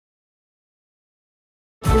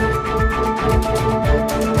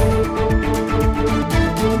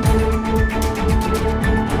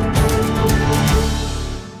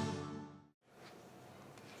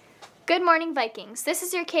Good morning, Vikings. This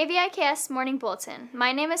is your KVIKS Morning Bulletin.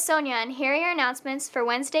 My name is Sonia, and here are your announcements for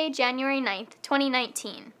Wednesday, January 9th,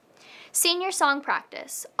 2019. Senior Song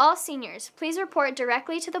Practice. All seniors, please report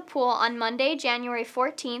directly to the pool on Monday, January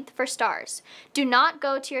 14th for STARS. Do not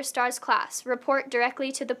go to your STARS class. Report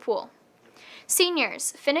directly to the pool.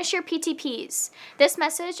 Seniors, finish your PTPs. This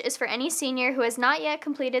message is for any senior who has not yet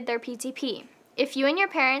completed their PTP. If you and your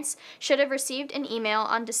parents should have received an email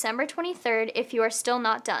on December 23rd if you are still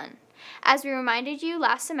not done. As we reminded you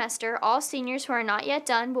last semester, all seniors who are not yet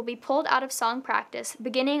done will be pulled out of song practice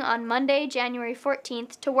beginning on Monday, January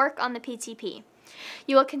 14th to work on the PTP.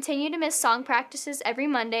 You will continue to miss song practices every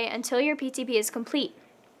Monday until your PTP is complete.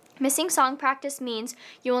 Missing song practice means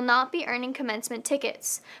you will not be earning commencement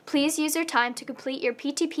tickets. Please use your time to complete your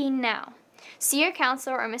PTP now. See your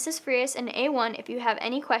counselor or Mrs. Frias in A1 if you have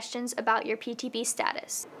any questions about your PTP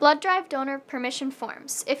status. Blood drive donor permission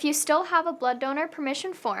forms. If you still have a blood donor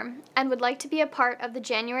permission form and would like to be a part of the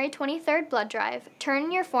January 23rd blood drive, turn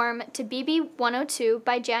in your form to BB102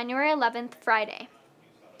 by January 11th, Friday.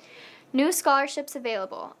 New scholarships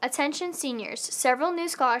available. Attention seniors, several new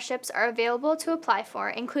scholarships are available to apply for,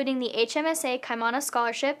 including the HMSA Kaimana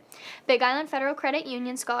Scholarship, Big Island Federal Credit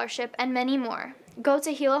Union Scholarship, and many more. Go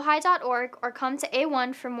to hilohigh.org or come to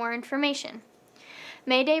A1 for more information.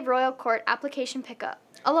 May Day Royal Court Application Pickup.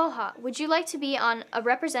 Aloha, would you like to be a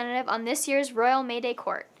representative on this year's Royal May Day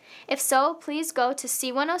Court? If so, please go to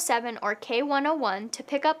C107 or K101 to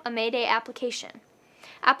pick up a May Day application.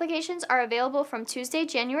 Applications are available from Tuesday,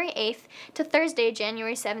 January 8th to Thursday,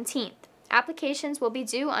 January 17th. Applications will be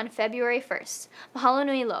due on February 1st. Mahalo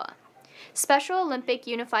nui loa. Special Olympic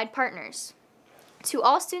Unified Partners. To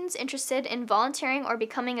all students interested in volunteering or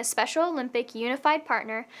becoming a Special Olympic Unified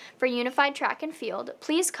Partner for Unified Track and Field,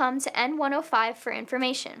 please come to N105 for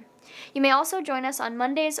information. You may also join us on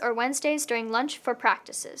Mondays or Wednesdays during lunch for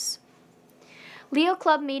practices. Leo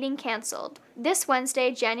Club meeting canceled. This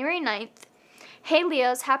Wednesday, January 9th, Hey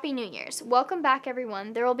Leos, Happy New Year's. Welcome back,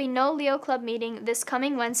 everyone. There will be no Leo Club meeting this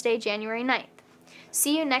coming Wednesday, January 9th.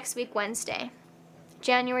 See you next week, Wednesday,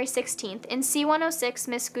 January 16th, in C106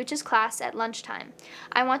 Miss Gooch's class at lunchtime.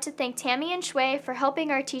 I want to thank Tammy and Shui for helping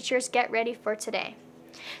our teachers get ready for today.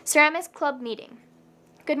 Ceramics Club meeting.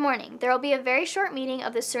 Good morning. There will be a very short meeting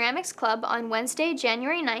of the Ceramics Club on Wednesday,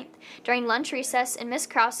 January 9th during lunch recess in Miss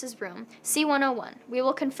Krause's room, C101. We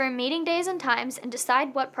will confirm meeting days and times and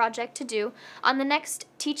decide what project to do on the next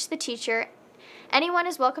Teach the Teacher. Anyone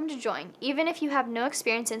is welcome to join, even if you have no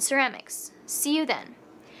experience in ceramics. See you then.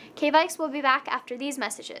 KVIKS will be back after these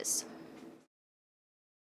messages.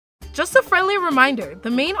 Just a friendly reminder,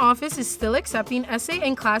 the main office is still accepting essay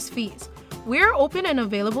and class fees. We are open and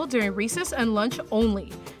available during recess and lunch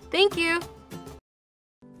only. Thank you!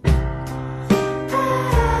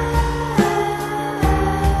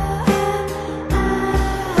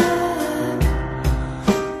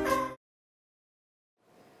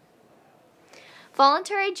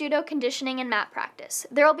 Voluntary Judo Conditioning and Mat Practice.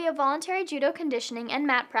 There will be a voluntary judo conditioning and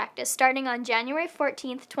mat practice starting on January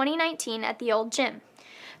 14th, 2019 at the old gym,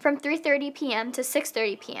 from 3:30 p.m. to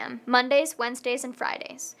 6:30 p.m., Mondays, Wednesdays, and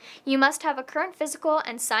Fridays. You must have a current physical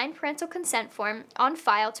and signed parental consent form on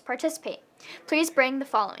file to participate. Please bring the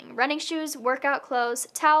following: running shoes, workout clothes,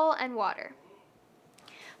 towel, and water.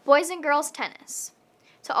 Boys and girls tennis.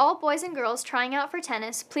 To all boys and girls trying out for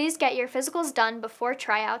tennis, please get your physicals done before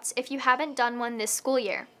tryouts if you haven't done one this school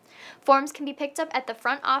year. Forms can be picked up at the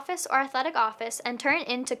front office or athletic office and turned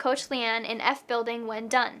in to Coach Leanne in F building when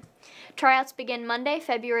done. Tryouts begin Monday,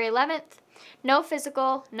 February 11th. No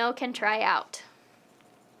physical, no can try out.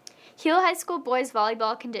 Hilo High School Boys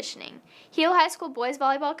Volleyball Conditioning. Hilo High School Boys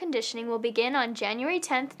Volleyball Conditioning will begin on January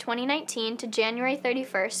 10th, 2019 to January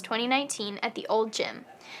 31st, 2019 at the old gym.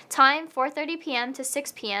 Time, 4:30 p.m. to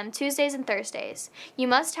 6 p.m., Tuesdays and Thursdays. You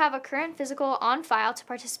must have a current physical on file to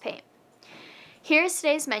participate. Here's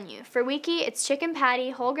today's menu. For Wiki, it's chicken patty,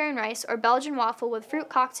 whole grain rice, or Belgian waffle with fruit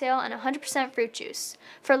cocktail and 100% fruit juice.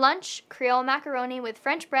 For lunch, Creole macaroni with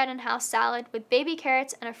French bread and house salad with baby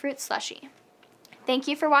carrots and a fruit slushie. Thank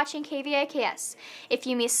you for watching KVIKS. If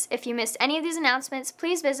you missed any of these announcements,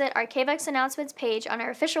 please visit our KVIKS announcements page on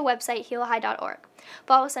our official website, hilohigh.org.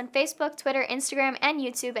 Follow us on Facebook, Twitter, Instagram, and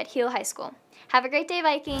YouTube at Hilo High School. Have a great day,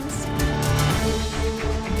 Vikings!